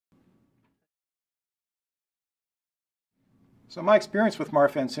So my experience with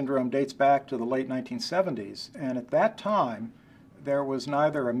Marfan syndrome dates back to the late 1970s, and at that time there was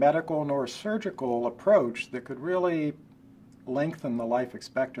neither a medical nor a surgical approach that could really lengthen the life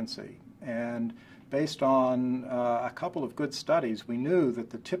expectancy. And based on a couple of good studies, we knew that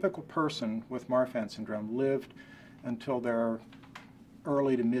the typical person with Marfan syndrome lived until their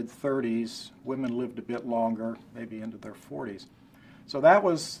early to mid-30s. Women lived a bit longer, maybe into their 40s. So that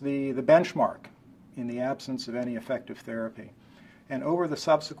was the benchmark in the absence of any effective therapy. And over the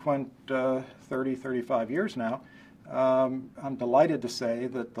subsequent 30, 35 years now, I'm delighted to say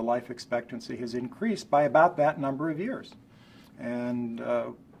that the life expectancy has increased by about that number of years. And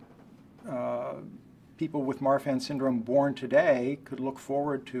people with Marfan syndrome born today could look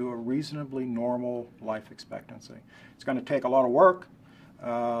forward to a reasonably normal life expectancy. It's going to take a lot of work,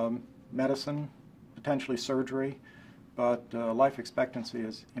 medicine, potentially surgery, but life expectancy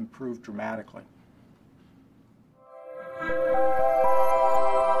has improved dramatically.